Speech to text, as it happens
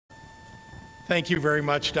Thank you very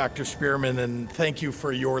much, Dr. Spearman, and thank you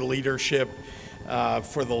for your leadership,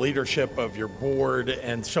 for the leadership of your board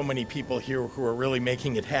and so many people here who are really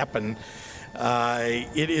making it happen.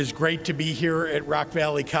 It is great to be here at Rock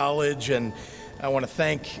Valley College, and I want to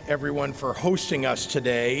thank everyone for hosting us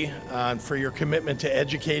today, for your commitment to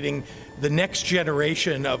educating the next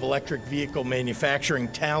generation of electric vehicle manufacturing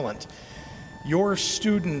talent. Your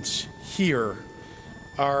students here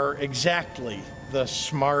are exactly the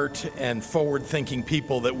smart and forward-thinking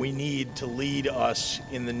people that we need to lead us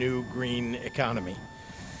in the new green economy.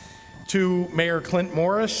 To Mayor Clint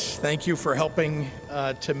Morris, thank you for helping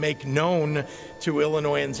to make known to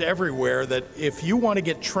Illinoisans everywhere that if you want to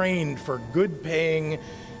get trained for good-paying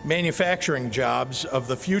manufacturing jobs of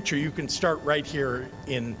the future, you can start right here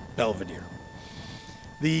in Belvidere.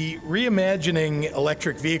 The Reimagining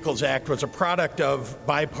Electric Vehicles Act was a product of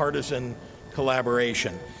bipartisan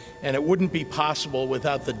collaboration, and it wouldn't be possible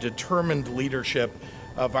without the determined leadership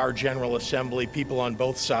of our General Assembly, people on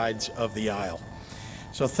both sides of the aisle.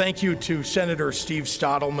 So thank you to Senator Steve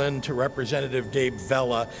Stottleman, to Representative Dave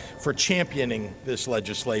Vella for championing this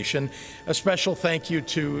legislation. A special thank you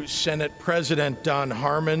to Senate President Don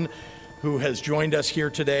Harmon, who has joined us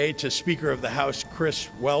here today, to Speaker of the House Chris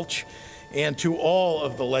Welch, and to all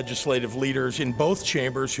of the legislative leaders in both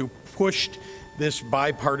chambers who pushed this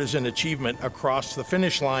bipartisan achievement across the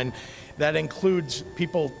finish line. That includes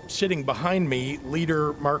people sitting behind me,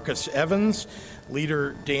 Leader Marcus Evans,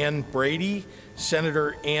 Leader Dan Brady,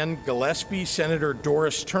 Senator Ann Gillespie, Senator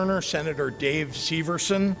Doris Turner, Senator Dave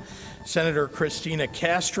Severson, Senator Christina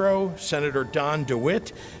Castro, Senator Don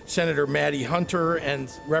DeWitt, Senator Maddie Hunter, and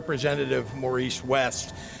Representative Maurice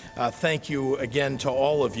West. Thank you again to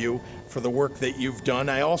all of you for the work that you've done.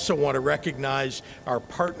 I also want to recognize our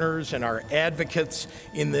partners and our advocates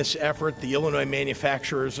in this effort, the Illinois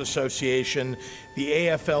Manufacturers Association, the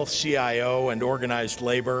AFL-CIO and Organized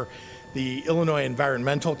Labor, the Illinois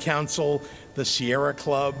Environmental Council, the Sierra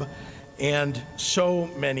Club, and so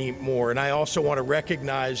many more. And I also want to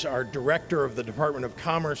recognize our Director of the Department of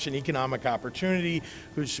Commerce and Economic Opportunity,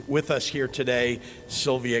 who's with us here today,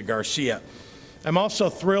 Sylvia Garcia. I'm also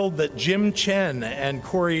thrilled that Jim Chen and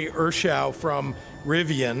Corey Ershow from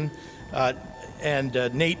Rivian and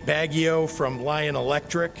Nate Baggio from Lion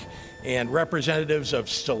Electric and representatives of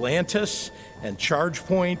Stellantis and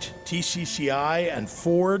ChargePoint, TCCI, and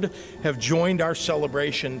Ford have joined our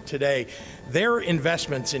celebration today. Their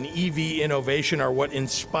investments in EV innovation are what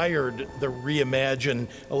inspired the Reimagine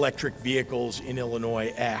Electric Vehicles in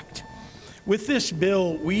Illinois Act. With this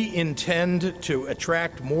bill, we intend to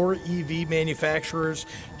attract more EV manufacturers,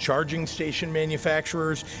 charging station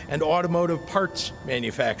manufacturers, and automotive parts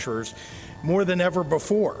manufacturers more than ever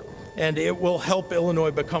before. And it will help Illinois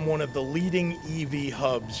become one of the leading EV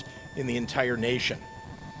hubs in the entire nation.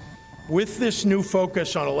 With this new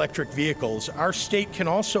focus on electric vehicles, our state can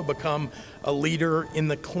also become a leader in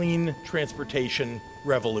the clean transportation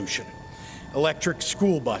revolution. Electric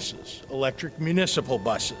school buses, electric municipal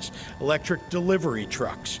buses, electric delivery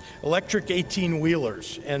trucks, electric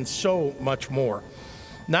 18-wheelers, and so much more.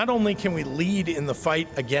 Not only can we lead in the fight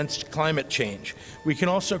against climate change, we can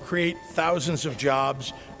also create thousands of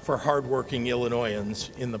jobs for hardworking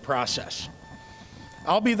Illinoisans in the process.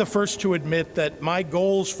 I'll be the first to admit that my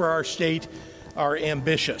goals for our state are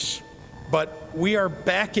ambitious, but we are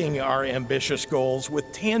backing our ambitious goals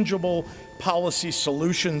with tangible policy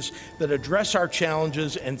solutions that address our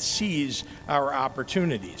challenges and seize our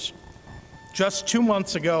opportunities. Just 2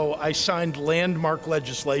 months ago, I signed landmark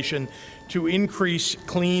legislation to increase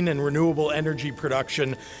clean and renewable energy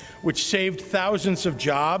production, which saved thousands of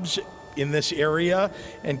jobs in this area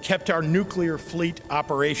and kept our nuclear fleet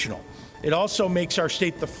operational. It also makes our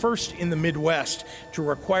state the first in the Midwest to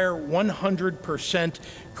require 100%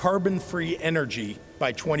 carbon-free energy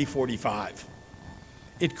by 2045.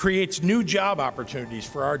 It creates new job opportunities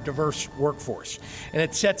for our diverse workforce, and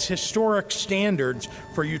it sets historic standards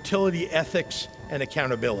for utility ethics and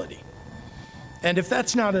accountability. And if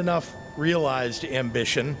that's not enough realized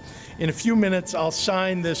ambition, in a few minutes I'll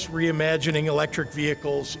sign this Reimagining Electric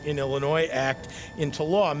Vehicles in Illinois Act into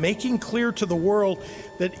law, making clear to the world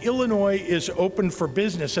that Illinois is open for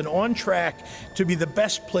business and on track to be the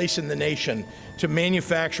best place in the nation to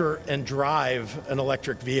manufacture and drive an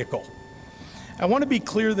electric vehicle. I want to be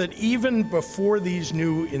clear that even before these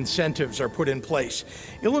new incentives are put in place,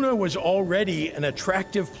 Illinois was already an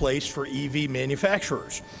attractive place for EV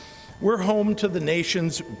manufacturers. We're home to the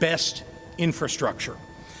nation's best infrastructure.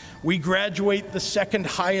 We graduate the second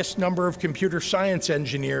highest number of computer science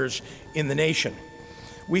engineers in the nation.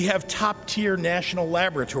 We have top-tier national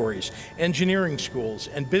laboratories, engineering schools,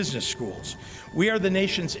 and business schools. We are the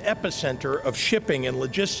nation's epicenter of shipping and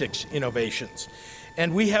logistics innovations.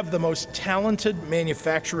 And we have the most talented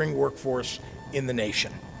manufacturing workforce in the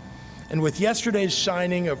nation. And with yesterday's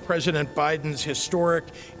signing of President Biden's historic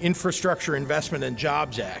Infrastructure Investment and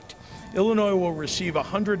Jobs Act, Illinois will receive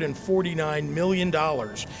 $149 million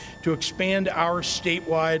to expand our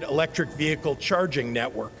statewide electric vehicle charging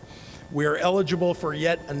network. We are eligible for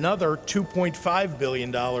yet another $2.5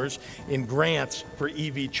 billion in grants for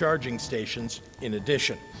EV charging stations in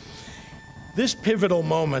addition. This pivotal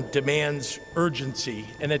moment demands urgency,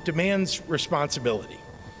 and it demands responsibility.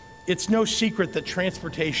 It's no secret that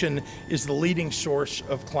transportation is the leading source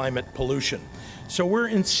of climate pollution. So we're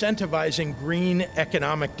incentivizing green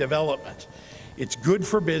economic development. It's good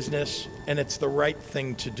for business, and it's the right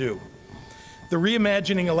thing to do. The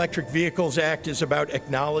Reimagining Electric Vehicles Act is about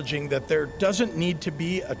acknowledging that there doesn't need to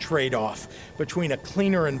be a trade-off between a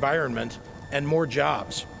cleaner environment and more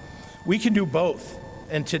jobs. We can do both,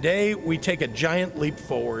 and today we take a giant leap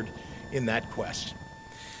forward in that quest.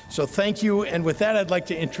 So thank you, and with that I'd like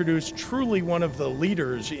to introduce truly one of the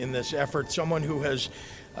leaders in this effort, someone who has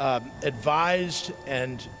advised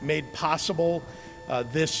and made possible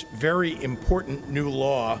this very important new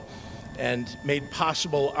law and made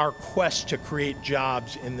possible our quest to create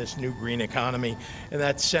jobs in this new green economy, and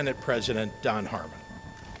that's Senate President Don Harmon.